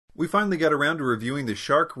We finally got around to reviewing the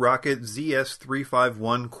Shark Rocket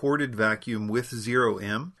ZS351 corded vacuum with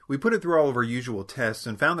 0M. We put it through all of our usual tests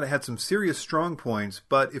and found that it had some serious strong points,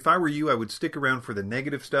 but if I were you, I would stick around for the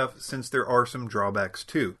negative stuff since there are some drawbacks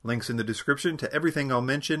too. Links in the description to everything I'll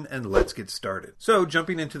mention, and let's get started. So,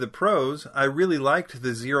 jumping into the pros, I really liked the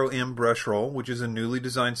 0M Brushroll, which is a newly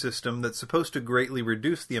designed system that's supposed to greatly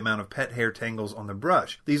reduce the amount of pet hair tangles on the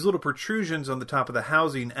brush. These little protrusions on the top of the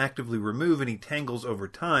housing actively remove any tangles over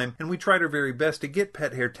time, and we tried our very best to get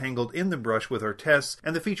pet hair tangled in the brush with our tests,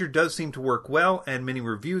 and the feature does seem to work well, and many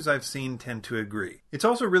reviews I've seen tend to agree. It's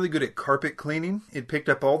also really good at carpet cleaning. It picked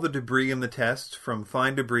up all the debris in the tests, from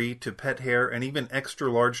fine debris to pet hair and even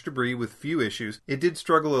extra large debris with few issues. It did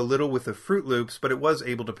struggle a little with the Fruit Loops, but it was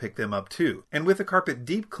able to pick them up too. And with the carpet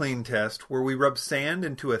deep clean test, where we rub sand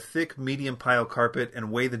into a thick medium pile carpet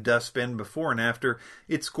and weigh the dust spin before and after,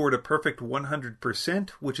 it scored a perfect 100%,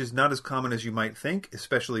 which is not as common as you might think,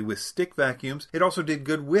 especially with stick vacuums. It also did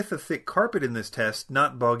good with a thick carpet in this test,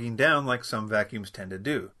 not bogging down like some vacuums tend to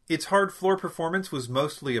do. Its hard floor performance was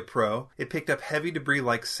mostly a pro. It picked up heavy debris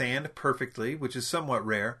like sand perfectly, which is somewhat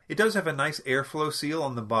rare. It does have a nice airflow seal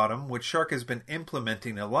on the bottom, which Shark has been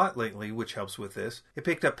implementing a lot lately, which helps with this. It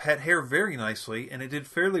picked up pet hair very nicely, and it did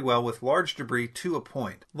fairly well with large debris to a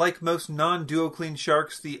point. Like most non-duo-clean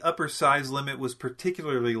Sharks, the upper size limit was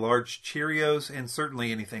particularly large Cheerios, and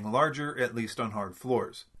certainly anything larger, at least on hard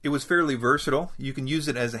floors. It was fairly versatile. You can use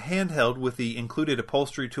it as a handheld with the included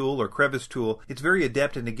upholstery tool or crevice tool. It's very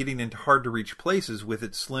adept into getting into hard-to-reach places with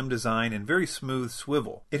its slim design and very smooth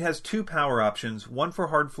swivel. It has two power options, one for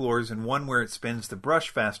hard floors and one where it spins the brush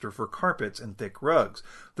faster for carpets and thick rugs,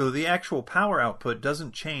 though the actual power output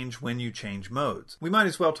doesn't change when you change modes. We might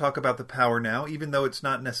as well talk about the power now, even though it's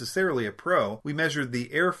not necessarily a pro. We measured the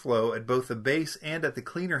airflow at both the base and at the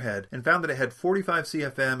cleaner head and found that it had 45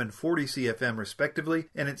 CFM and 40 CFM respectively,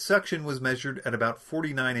 and its suction was measured at about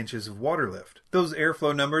 49 inches of water lift. Those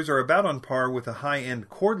airflow numbers are about on par with a high-end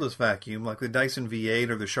cordless vacuum like the Dyson V8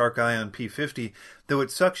 or the Shark Ion P50, though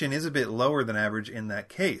its suction is a bit lower than average in that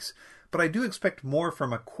case. But I do expect more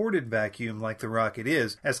from a corded vacuum like the Rocket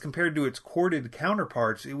is. As compared to its corded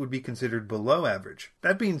counterparts, it would be considered below average.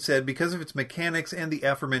 That being said, because of its mechanics and the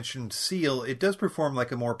aforementioned seal, it does perform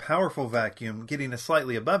like a more powerful vacuum, getting a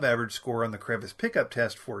slightly above average score on the crevice pickup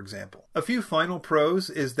test, for example. A few final pros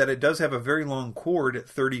is that it does have a very long cord at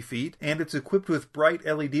 30 feet, and it's equipped with bright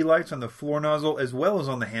LED lights on the floor nozzle as well as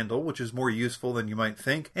on the handle, which is more useful than you might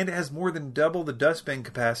think, and it has more than double the dustbin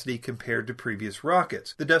capacity compared to previous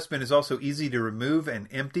Rockets. The dustbin is also easy to remove and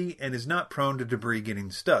empty and is not prone to debris getting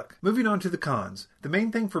stuck. Moving on to the cons. The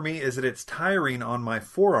main thing for me is that it's tiring on my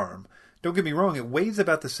forearm. Don't get me wrong, it weighs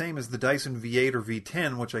about the same as the Dyson V8 or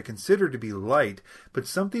V10, which I consider to be light, but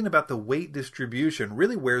something about the weight distribution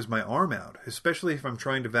really wears my arm out, especially if I'm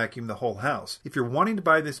trying to vacuum the whole house. If you're wanting to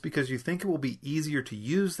buy this because you think it will be easier to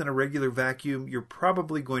use than a regular vacuum, you're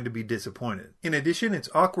probably going to be disappointed. In addition, it's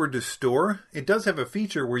awkward to store. It does have a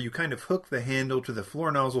feature where you kind of hook the handle to the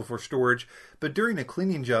floor nozzle for storage, but during a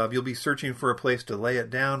cleaning job, you'll be searching for a place to lay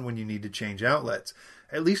it down when you need to change outlets.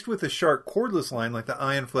 At least with the Shark cordless line like the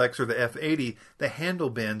Ion Flex or the F80, the handle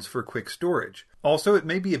bends for quick storage. Also, it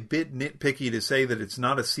may be a bit nitpicky to say that it's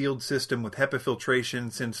not a sealed system with HEPA filtration,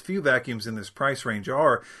 since few vacuums in this price range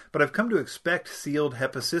are, but I've come to expect sealed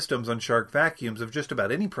HEPA systems on Shark vacuums of just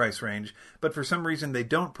about any price range, but for some reason they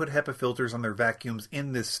don't put HEPA filters on their vacuums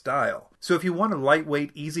in this style. So if you want a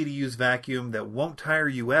lightweight, easy-to-use vacuum that won't tire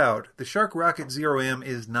you out, the Shark Rocket 0M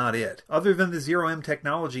is not it. Other than the 0M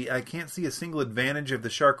technology, I can't see a single advantage of the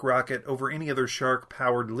Shark Rocket over any other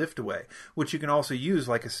Shark-powered liftaway, which you can also use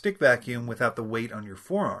like a stick vacuum without the weight on your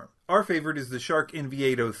forearm. Our favorite is the Shark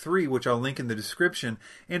NV803, which I'll link in the description,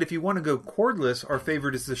 and if you want to go cordless, our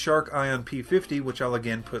favorite is the Shark Ion P50, which I'll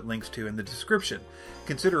again put links to in the description.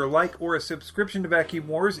 Consider a like or a subscription to Vacuum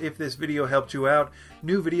Wars if this video helped you out.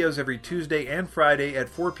 New videos every Tuesday and Friday at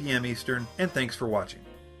 4 p.m. Eastern, and thanks for watching.